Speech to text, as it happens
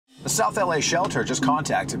South LA shelter just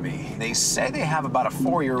contacted me. They say they have about a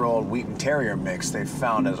 4-year-old Wheaten Terrier mix they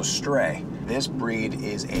found as a stray. This breed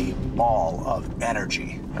is a ball of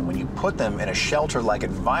energy. And when you put them in a shelter-like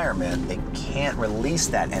environment, they can't release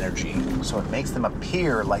that energy. So it makes them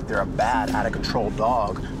appear like they're a bad, out-of-control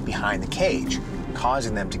dog behind the cage,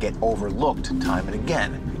 causing them to get overlooked time and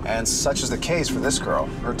again. And such is the case for this girl.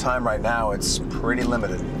 Her time right now, it's pretty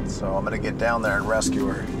limited. So I'm gonna get down there and rescue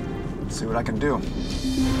her. See what I can do.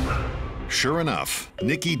 Sure enough,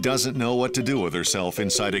 Nikki doesn't know what to do with herself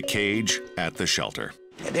inside a cage at the shelter.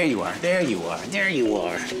 Yeah, there you are, there you are, there you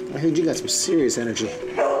are. I heard you got some serious energy.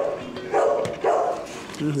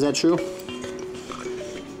 Is that true?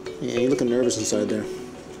 Yeah, you're looking nervous inside there.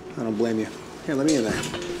 I don't blame you. Here, let me in there.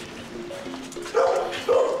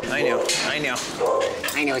 I know, I know.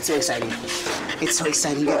 I know, it's so exciting. It's so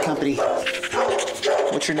exciting to get company.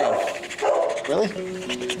 What's your name? Really?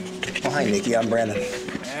 Well, hi, Nikki, I'm Brandon.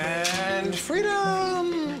 And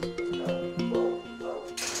freedom!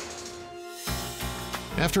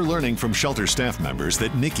 After learning from shelter staff members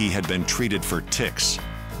that Nikki had been treated for ticks,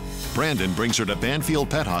 Brandon brings her to Banfield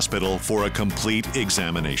Pet Hospital for a complete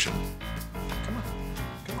examination.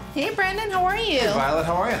 Hey, Brandon, how are you? Hey, Violet,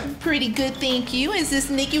 how are you? Pretty good, thank you. Is this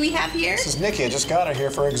Nikki we have here? This is Nikki. I just got her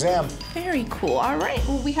here for an exam. Very cool. All right.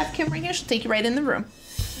 Well, we have Kim right here. She'll take you right in the room.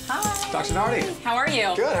 Hi. Dr. Nardi. How are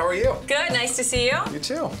you? Good, how are you? Good, nice to see you. You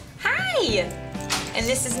too. Hi. And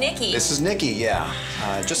this is Nikki. This is Nikki, yeah.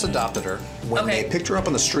 Just adopted her. When they picked her up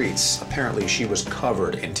on the streets, apparently she was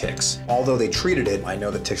covered in ticks. Although they treated it, I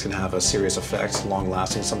know that ticks can have a serious effect,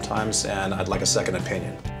 long-lasting sometimes, and I'd like a second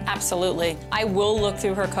opinion. Absolutely. I will look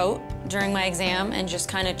through her coat during my exam and just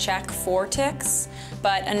kind of check for ticks.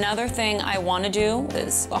 But another thing I want to do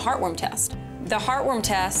is a heartworm test. The heartworm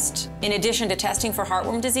test, in addition to testing for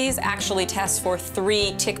heartworm disease, actually tests for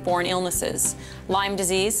 3 tick-borne illnesses: Lyme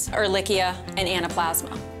disease, Ehrlichia, and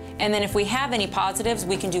Anaplasma. And then if we have any positives,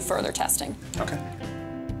 we can do further testing. Okay.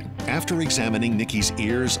 After examining Nikki's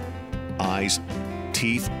ears, eyes,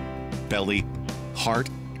 teeth, belly, heart,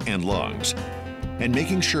 and lungs, and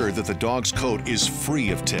making sure that the dog's coat is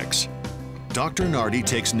free of ticks, Dr. Nardi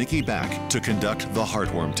takes Nikki back to conduct the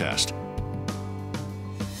heartworm test.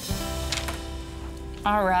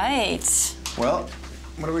 All right. Well,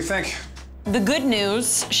 what do we think? The good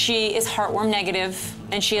news, she is heartworm negative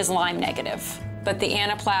and she is Lyme negative. But the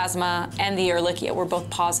Anaplasma and the Ehrlichia were both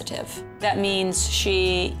positive. That means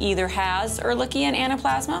she either has Ehrlichia and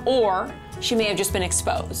Anaplasma, or she may have just been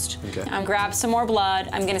exposed. Okay. I'm grab some more blood.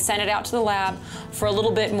 I'm gonna send it out to the lab for a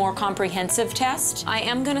little bit more comprehensive test. I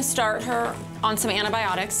am gonna start her on some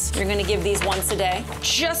antibiotics. You're gonna give these once a day,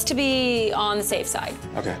 just to be on the safe side.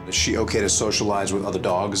 Okay. Is she okay to socialize with other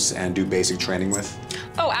dogs and do basic training with?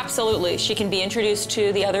 Oh, absolutely. She can be introduced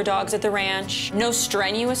to the other dogs at the ranch. No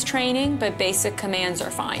strenuous training, but basic commands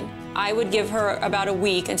are fine. I would give her about a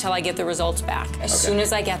week until I get the results back. As soon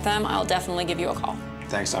as I get them, I'll definitely give you a call.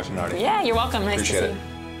 Thanks, Dr. Nardi. Yeah, you're welcome. Nice Appreciate to it.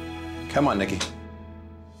 see you. Come on, Nikki.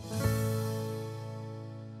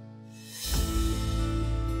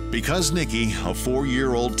 Because Nikki, a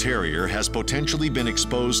 4-year-old terrier, has potentially been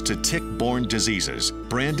exposed to tick-borne diseases,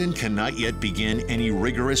 Brandon cannot yet begin any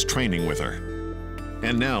rigorous training with her.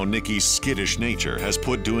 And now Nikki's skittish nature has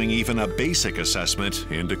put doing even a basic assessment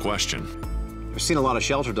into question. I've seen a lot of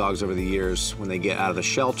shelter dogs over the years. When they get out of the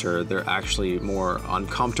shelter, they're actually more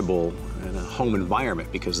uncomfortable in a home environment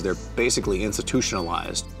because they're basically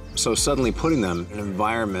institutionalized. So suddenly putting them in an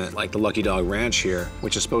environment like the Lucky Dog Ranch here,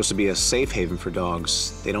 which is supposed to be a safe haven for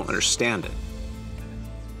dogs, they don't understand it.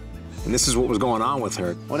 And this is what was going on with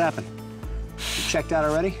her. What happened? You checked out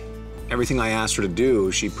already? Everything I asked her to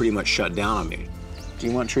do, she pretty much shut down on me. Do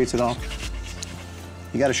you want treats at all?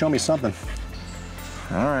 You gotta show me something.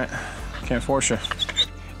 All right, can't force you.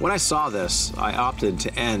 When I saw this, I opted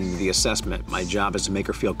to end the assessment. My job is to make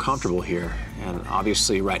her feel comfortable here, and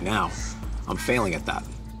obviously right now, I'm failing at that.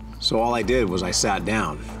 So all I did was I sat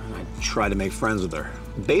down, and I tried to make friends with her.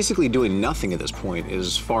 Basically doing nothing at this point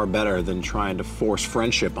is far better than trying to force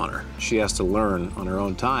friendship on her. She has to learn on her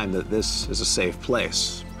own time that this is a safe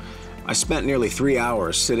place. I spent nearly 3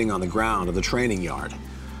 hours sitting on the ground of the training yard,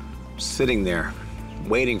 sitting there,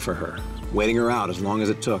 waiting for her, waiting her out as long as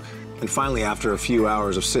it took. And finally, after a few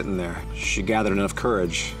hours of sitting there, she gathered enough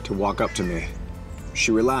courage to walk up to me.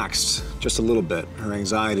 She relaxed just a little bit. Her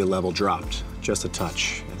anxiety level dropped just a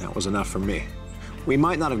touch, and that was enough for me. We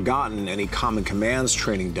might not have gotten any common commands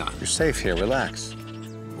training done. You're safe here, relax.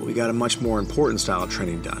 But we got a much more important style of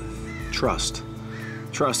training done: trust.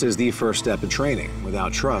 Trust is the first step in training.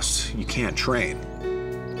 Without trust, you can't train.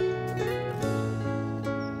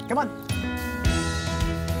 Come on.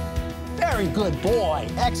 There Very good boy.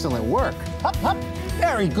 Excellent work. Hup, hup.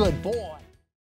 Very good boy.